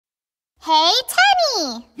Hey,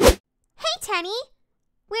 Tenny! Hey, Tenny!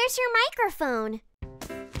 Where's your microphone?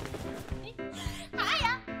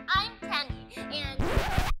 Hiya, I'm Tenny, and...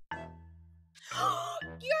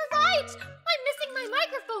 You're right! I'm missing my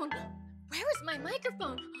microphone! Where is my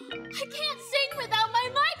microphone? I can't sing without my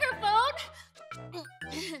microphone!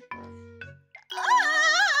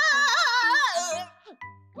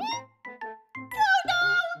 No!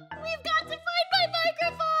 We've got to find my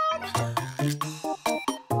microphone!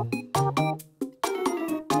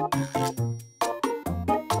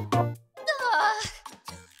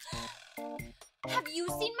 Have you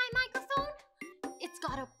seen my microphone? It's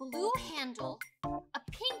got a blue handle, a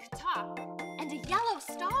pink top, and a yellow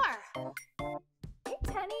star. Hey,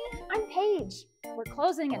 Tenny, I'm Paige. We're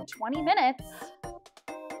closing in 20 minutes. 20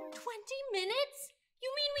 minutes? You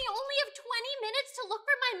mean we only have 20 minutes to look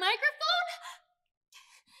for my microphone?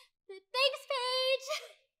 Thanks, Paige.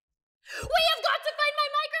 We have got to find my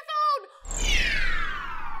microphone!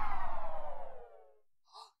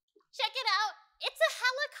 Check it out. It's a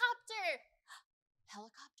helicopter.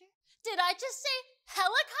 Helicopter? Did I just say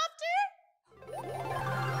helicopter?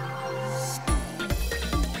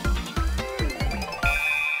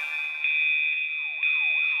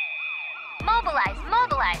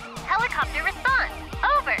 Mobilize. Helicopter response.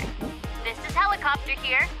 Over. This is helicopter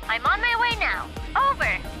here. I'm on my way now.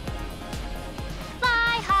 Over.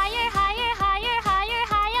 Fly higher, higher, higher, higher,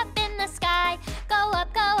 high up in the sky. Go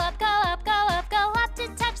up, go up, go up, go up, go up to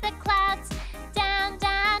touch the clouds. Down,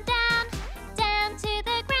 down, down, down to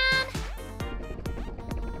the ground.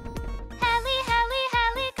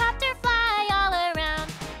 Helicopter fly all around.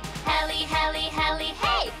 Heli, hey. Heli,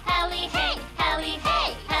 hey. Heli,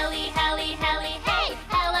 hey.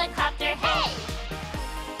 Helicopter, hey.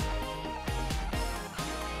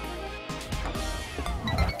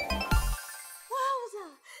 Wowza!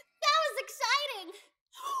 That was exciting!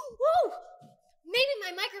 Whoa! Maybe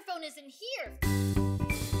my microphone is in here.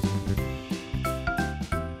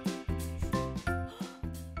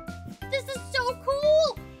 This is so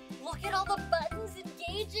cool! Look at all the buttons and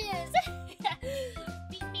gauges!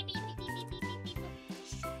 Beep, beep, beep, beep, beep, beep, beep, beep, beep.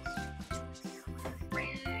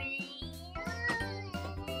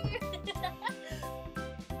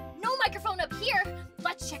 No microphone up here!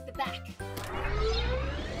 Let's check the back.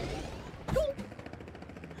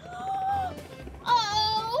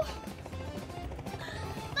 Oh!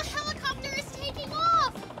 The helicopter is taking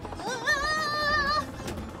off! Ah!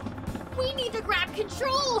 We need to grab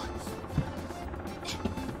control!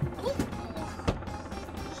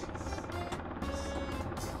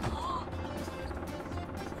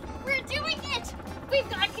 We're doing it! We've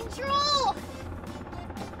got control!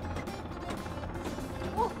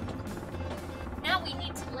 Whoa. Now we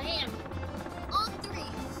need to land. On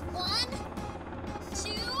three. 1,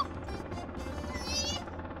 2, 3.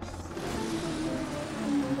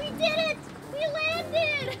 We did it! We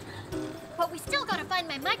landed! But we still gotta find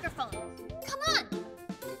my microphone. Come on!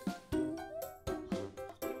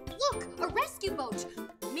 Look, a rescue boat.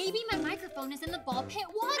 Maybe my microphone is in the ball pit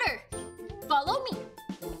water. Follow me.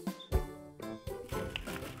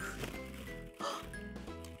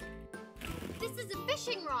 This is a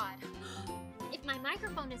fishing rod. If my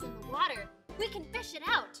microphone is in the water, we can fish it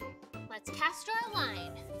out. Let's cast our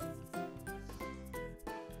line.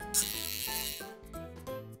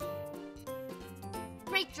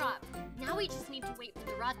 Great job. Now we just need to wait for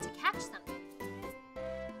the rod to catch something.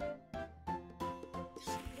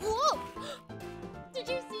 Whoa! Did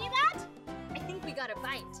you see that? I think we got a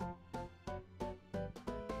bite.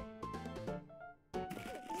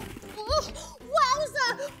 Oh,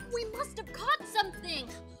 wowza! We must have caught something.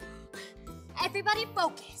 Everybody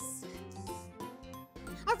focus.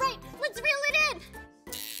 All right, let's reel it in.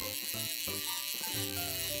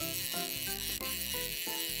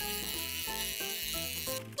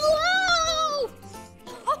 Whoa!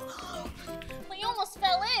 We almost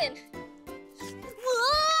fell in.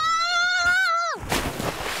 Whoa!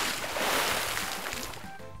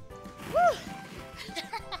 Whew.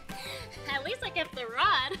 At least I kept the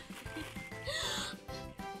rod.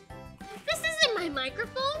 This isn't my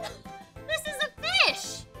microphone. This is a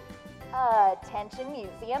fish. Attention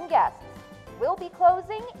museum guests. We'll be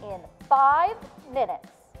closing in 5 minutes.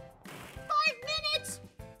 5 minutes?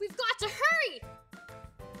 We've got to hurry.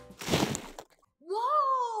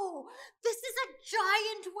 Whoa! This is a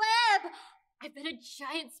giant web. I bet a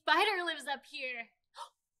giant spider lives up here.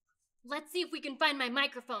 Let's see if we can find my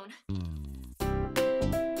microphone.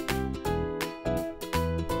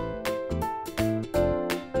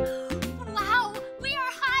 Wow, we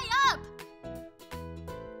are high up.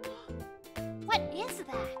 What is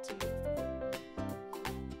that?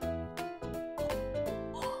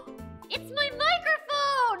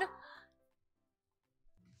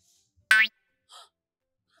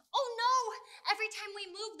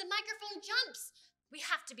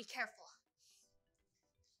 careful.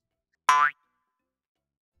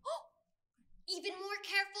 Even more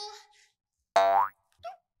careful.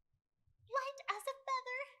 Light as a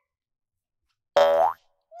feather. No!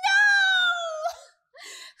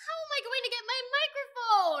 How am I going to get my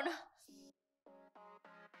microphone?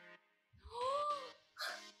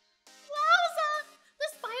 Wowza! The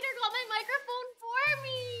spider got my microphone for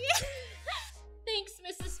me. Thanks,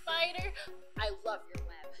 Mrs. Spider. I love your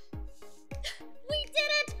web. We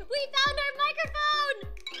did it! We found our microphone!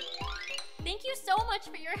 Thank you so much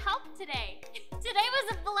for your help today. Today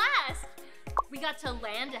was a blast. We got to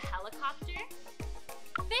land a helicopter,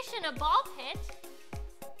 fish in a ball pit,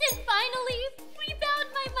 and finally, we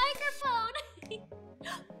found my microphone.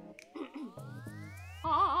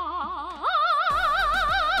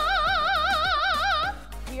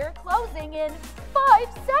 We're closing in 5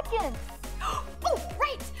 seconds. Oh,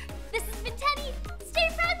 right! This has been Tenny. Stay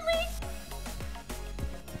friendly!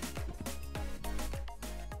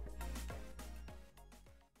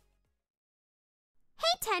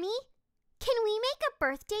 Hey, Tenny, can we make a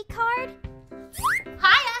birthday card?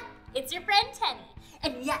 Hiya! It's your friend Tenny.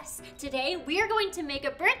 And yes, today we are going to make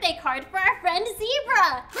a birthday card for our friend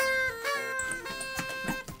Zebra.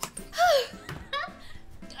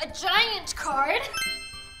 A giant card.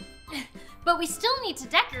 But we still need to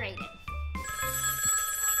decorate it.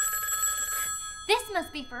 This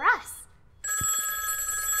must be for us.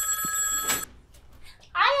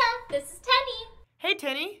 Hiya, this is Tenny. Hey,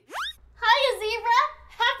 Tenny. Hiya, Zebra.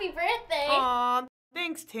 Happy birthday. Aw,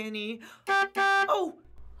 thanks, Tenny. Oh,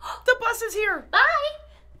 the bus is here. Bye.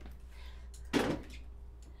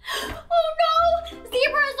 Oh no!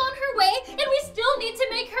 Zebra is on her way and we still need to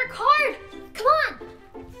make her card. Come on.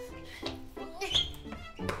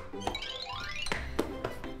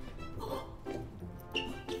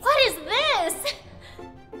 What is this?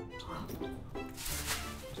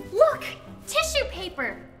 Look, tissue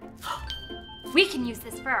paper. We can use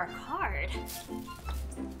this for our card.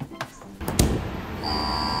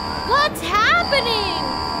 What's happening?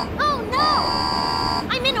 Oh no!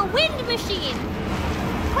 I'm in a wind machine.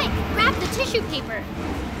 Quick, grab the tissue paper.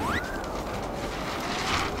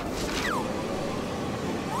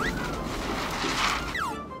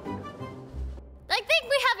 I think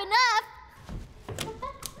we have enough.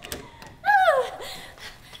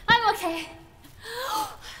 I'm okay.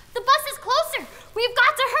 The bus is closer. We've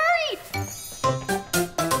got to hurry.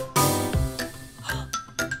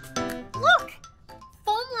 Look,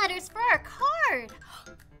 foam letters for our card.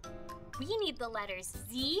 We need the letters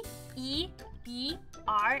Z-E-B-R-A.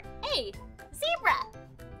 Zebra.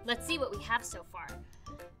 Let's see what we have so far.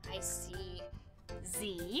 I see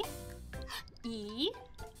Z, E,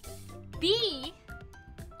 B,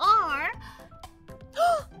 R,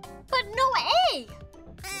 but no A.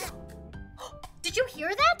 Did you hear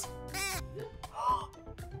that?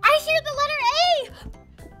 I hear the letter A.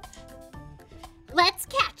 Let's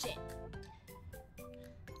catch it.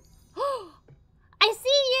 I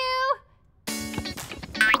see you.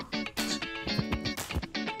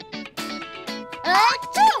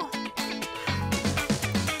 Achoo!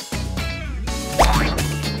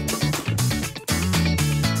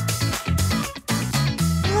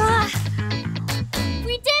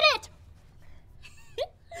 We did it!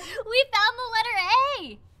 We found the letter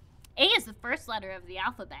A. A is the first letter of the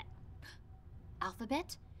alphabet.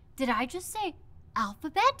 Alphabet? Did I just say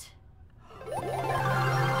alphabet?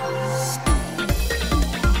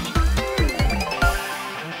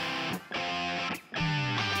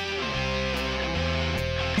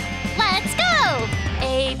 Let's go!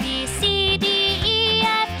 A, B, C, D, E,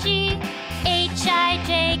 F, G, H, I,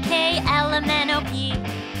 J, K, L, M, N, O, P,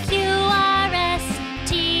 Q, R, S,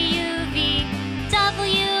 T, U, V,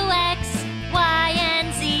 W, X, Y,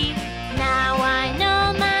 and Z. Now I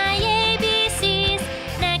know my ABCs.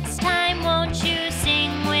 Next time, won't you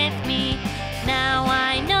sing with me? Now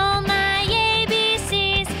I know my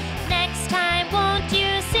ABCs. Next time, won't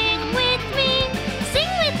you sing with me? Sing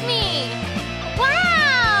with me!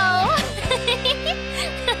 Wow!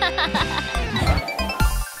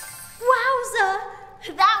 Wowza!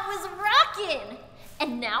 That was rockin'!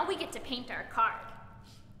 And now we get to paint our card.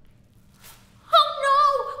 Oh no!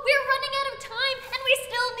 We're running out of time and we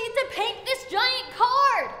still need to paint this giant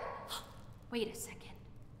card! Wait a second.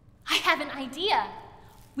 I have an idea.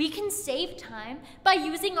 We can save time by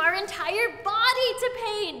using our entire body to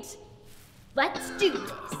paint. Let's do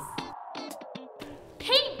this.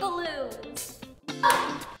 Paint balloons.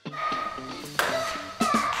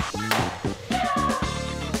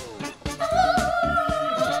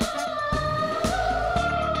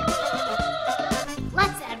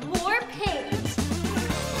 Let's add more paint.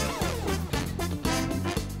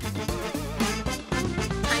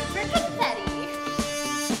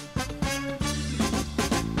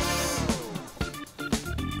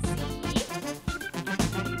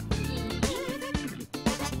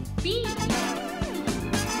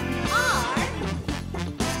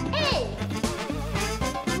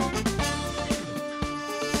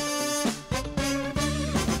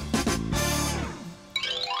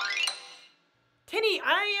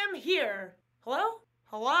 here. Hello?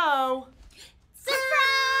 Hello? Surprise!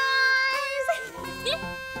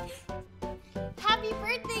 Happy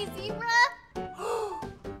birthday, Zebra!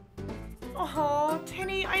 Oh,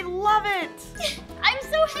 Tenny, I love it! I'm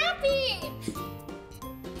so happy!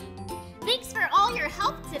 Thanks for all your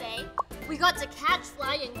help today. We got to catch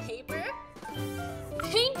flying paper,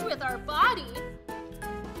 paint with our body,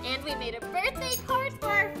 and we made a birthday card for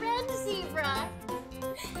our friend Zebra.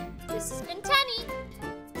 This has been Tenny.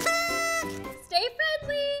 Stay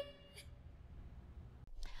friendly!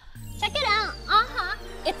 Check it out.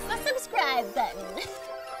 It's the subscribe button.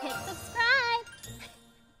 Hit subscribe.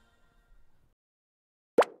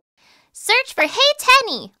 Search for Hey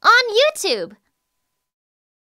Tenny on YouTube.